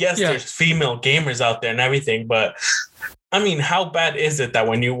 Like, yes, there's female gamers out there and everything, but I mean, how bad is it that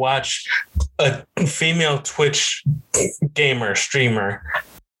when you watch a female Twitch gamer streamer,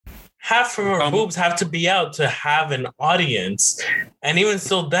 half of her boobs have to be out to have an audience, and even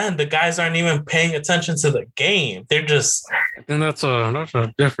still, then the guys aren't even paying attention to the game. They're just. Then that's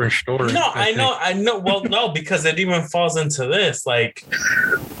a different story. No, I know. Well, no, because it even falls into this, like.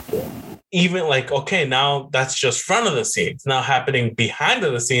 Even like, okay, now that's just front of the scenes. Now happening behind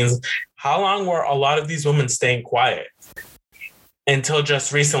the scenes, how long were a lot of these women staying quiet? Until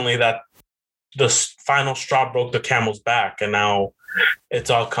just recently that the final straw broke the camel's back, and now it's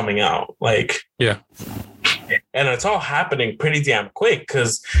all coming out. Like, yeah. And it's all happening pretty damn quick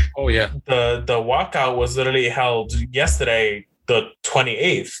because the walkout was literally held yesterday, the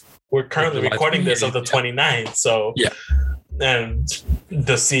 28th. We're currently recording this of the 29th. So yeah. And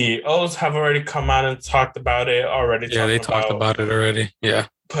the CEOs have already come out and talked about it already. Yeah, they talked about it already. Yeah.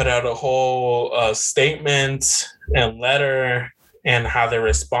 Put out a whole statement and letter and how they're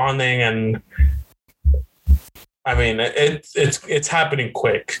responding. And I mean, it's happening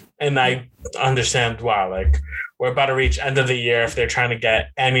quick. And I understand, wow, like we're about to reach end of the year. If they're trying to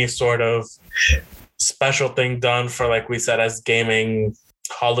get any sort of special thing done for, like we said, as gaming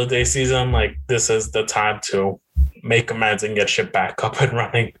holiday season, like this is the time to make amends and get shit back up and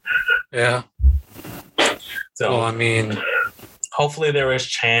running. Yeah. So, well, I mean, hopefully there is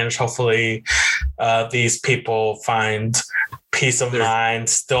change. Hopefully these people find peace of mind,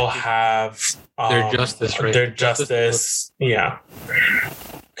 still have their justice, right? Their justice. Yeah.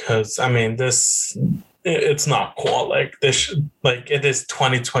 Because, I mean, it's not cool. Like this, like it is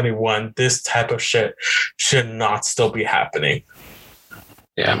 2021. This type of shit should not still be happening.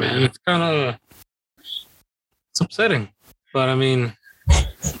 Yeah, man. It's kind of, it's upsetting, but I mean,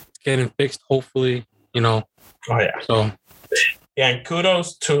 it's getting fixed, hopefully, you know. Oh, yeah. So Yeah, and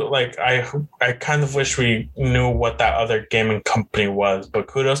kudos to like I kind of wish we knew what that other gaming company was, but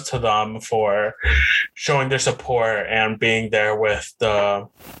kudos to them for showing their support and being there with the.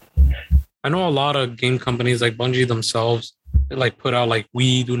 I know a lot of game companies like Bungie themselves like put out like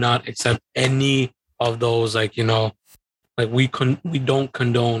we do not accept any of those like like we don't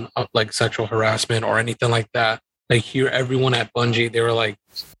condone like sexual harassment or anything like that. Like here, everyone at Bungie, they were like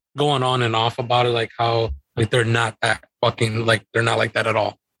going on and off about it, like how like they're not that fucking like they're not like that at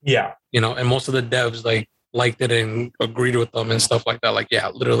all. Yeah, and most of the devs like liked it and agreed with them and stuff like that. Like yeah,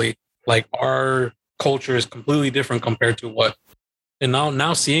 literally, like our culture is completely different compared to what. And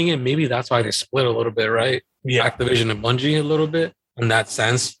now seeing it, maybe that's why they split a little bit, right? Yeah, Activision and Bungie a little bit in that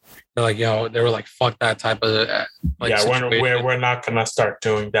sense. They're like, they were like, fuck that type of like. Yeah, we're not gonna start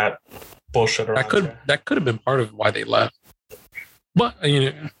doing that bullshit around that could have been part of why they left, but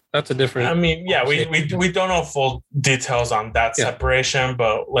that's a different. I mean, yeah, we don't know full details on that separation,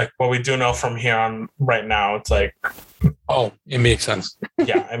 but like what we do know from here on right now, it's like, oh, it makes sense.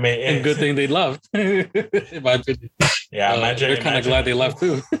 Yeah, I mean, and good thing they left. In my opinion. Yeah, they're kind of glad they left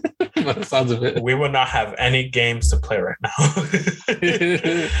too. By the sounds of it, we would not have any games to play right now.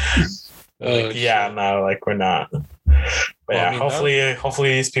 No, like we're not. But yeah,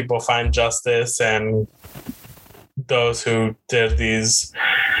 hopefully these people find justice, and those who did these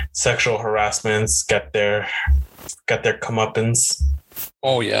sexual harassments get their comeuppance.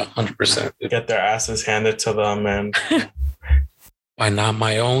 Oh yeah, 100%. Get their asses handed to them, and by not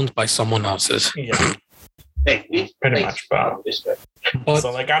my own, by someone else's. Yeah. Pretty much, but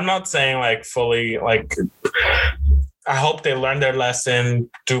so like I'm not saying like fully like I hope they learn their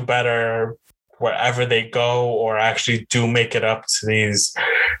lesson, do better wherever they go, or actually do make it up to these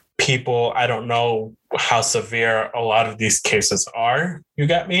people. I don't know how severe a lot of these cases are. You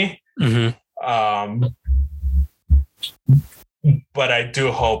get me? Mm-hmm. But I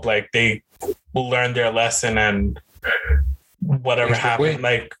do hope like they will learn their lesson, and whatever happened,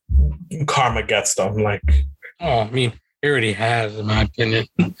 like karma gets them. Like, oh, I mean, it already has, in my opinion.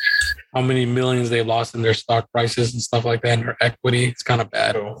 How many millions they lost in their stock prices and stuff like that, and their equity. It's kind of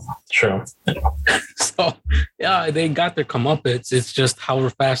bad. True. So, yeah, they got their comeuppance. It's just how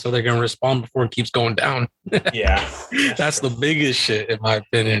fast are they going to respond before it keeps going down? Yeah. That's the biggest shit, in my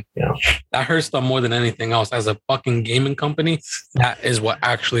opinion. Yeah. That hurts them more than anything else. As a fucking gaming company, that is what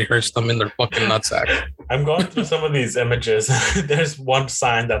actually hurts them in their fucking nutsack. I'm going through some of these images. There's one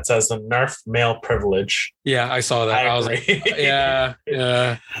sign that says the nerf male privilege. Yeah, I saw that. I was like, yeah.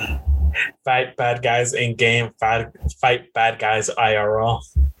 Fight bad guys in game, fight bad guys IRL.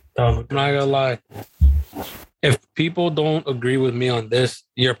 I'm not gonna lie. If people don't agree with me on this,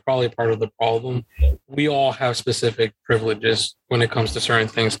 you're probably part of the problem. We all have specific privileges when it comes to certain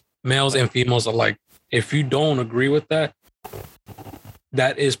things. Males and females alike. If you don't agree with that,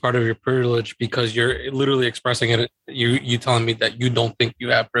 that is part of your privilege, because you're literally expressing it. You telling me that you don't think you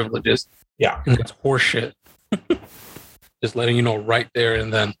have privileges. Yeah. And that's horseshit. Just letting you know right there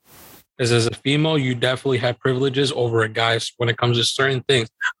and then. Because as a female, you definitely have privileges over a guy when it comes to certain things.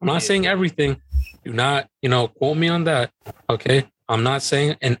 I'm not saying everything. Do not, quote me on that. Okay. I'm not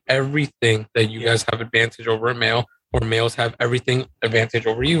saying in everything that you guys have advantage over a male, or males have everything advantage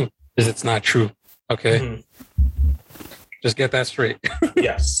over you, because it's not true. Okay. Mm-hmm. Just get that straight.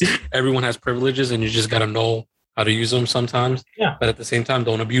 Yes. Everyone has privileges, and you just got to know how to use them sometimes. Yeah. But at the same time,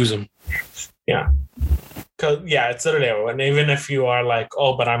 don't abuse them. Yeah. It's literally, and even if you are like,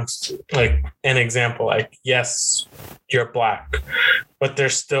 oh, but I'm like an example, like, yes, you're black, but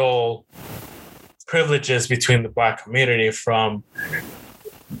there's still privileges between the black community from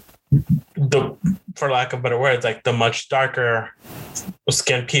for lack of better words, like the much darker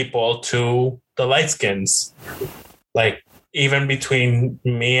skinned people to the light skins. Like even between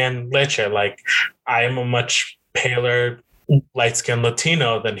me and Leche, like I am a much paler light-skinned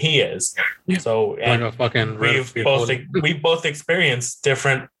Latino than he is. Yeah. So and we both experienced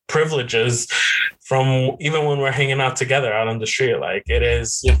different privileges from even when we're hanging out together out on the street. Like it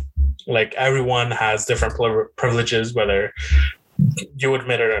is like everyone has different privileges, whether you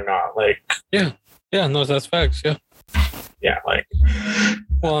admit it or not. Like no, that's facts. Like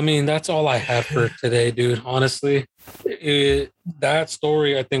well, I mean, that's all I have for today, dude. Honestly, that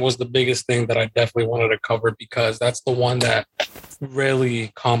story, I think, was the biggest thing that I definitely wanted to cover, because that's the one that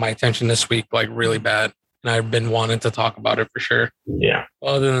really caught my attention this week, like really bad. And I've been wanting to talk about it for sure. Yeah.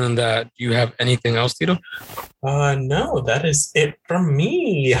 Other than that, do you have anything else, Tito? No, that is it for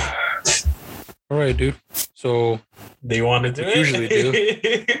me. All right, dude. So do you want to do it? Usually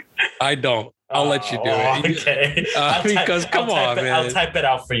do. I don't. I'll let you do it. Okay. Because come on, man. I'll type it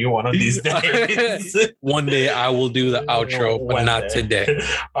out for you one of these days. One day I will do the outro, but not today.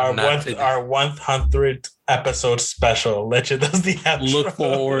 Our 100th episode special. Leche does the outro. Look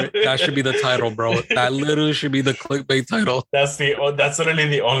forward. That should be the title, bro. That literally should be the clickbait title. That's literally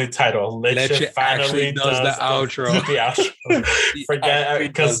the only title. Leche finally does the outro. The outro. Forget,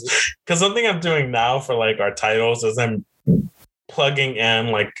 because something I'm doing now for like our titles is I'm plugging in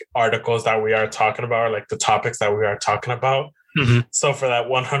like articles that we are talking about, or like the topics that we are talking about. Mm-hmm. So for that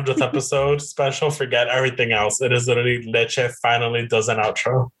 100th episode special, forget everything else. It is literally Leche finally does an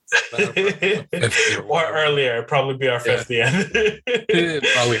outro. Or earlier, probably be our 50th.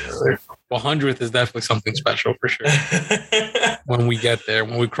 Probably earlier. 100th is definitely something special for sure. When we get there,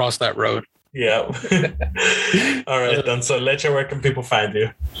 when we cross that road. Yeah. All right, then. So Leche, where can people find you?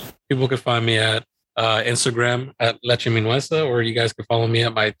 People can find me at Instagram at Leche Minuesa, or you guys can follow me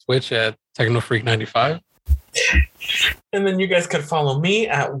at my Twitch at TechnoFreak95. And then you guys can follow me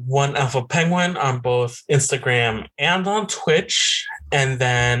at One Alpha Penguin on both Instagram and on Twitch. And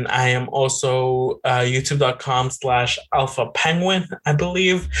then I am also youtube.com/Alpha Penguin, I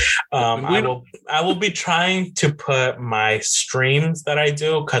believe. I will be trying to put my streams that I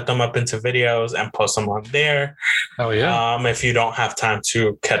do, cut them up into videos and post them on there. Oh yeah. If you don't have time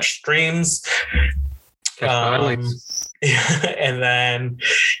to catch streams. And then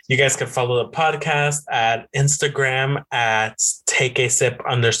you guys can follow the podcast at Instagram at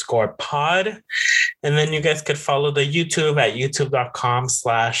takeasip_pod. And then you guys could follow the YouTube at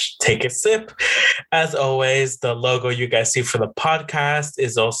youtube.com/takeasip. As always, the logo you guys see for the podcast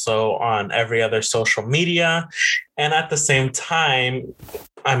is also on every other social media. And at the same time,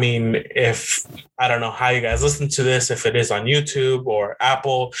 I mean, if I don't know how you guys listen to this, if it is on YouTube or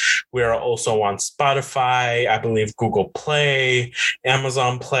Apple, we are also on Spotify, I believe Google Play,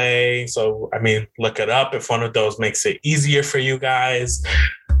 Amazon Play. So, I mean, look it up if one of those makes it easier for you guys.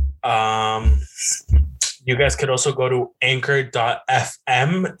 You guys could also go to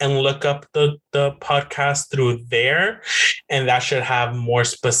anchor.fm and look up the podcast through there. And that should have more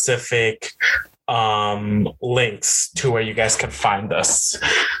specific links to where you guys can find us.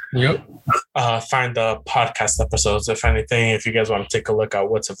 Yep. Find the podcast episodes, if anything, if you guys want to take a look at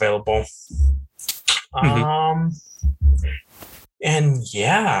what's available. And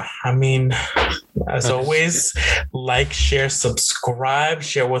yeah, I mean, as always, like, share, subscribe,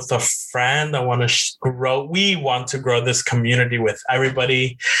 share with a friend. We want to grow this community with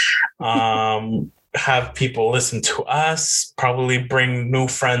everybody. Have people listen to us, probably bring new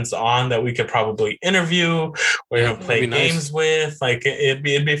friends on that we could probably interview or play games with. Like it'd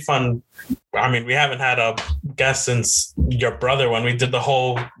be fun. I mean, we haven't had a guest since your brother when we did the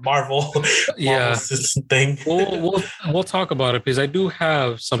whole Marvel thing. We'll talk about it because I do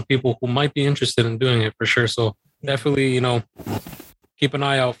have some people who might be interested in doing it for sure. So definitely, keep an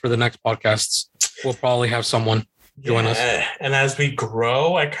eye out for the next podcasts. We'll probably have someone join us. And as we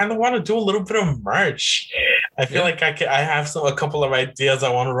grow, I kind of want to do a little bit of merch. I feel like I have a couple of ideas I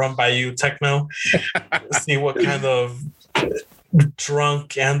want to run by you, Techno. See what kind of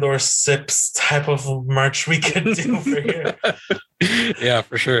drunk and/or sips type of merch we could do for here. Yeah,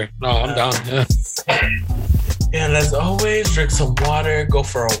 for sure. No, I'm down. Yeah. And as always, drink some water, go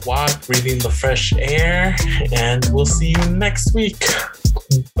for a walk, breathing the fresh air, and we'll see you next week.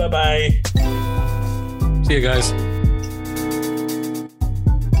 Bye-bye. See you guys.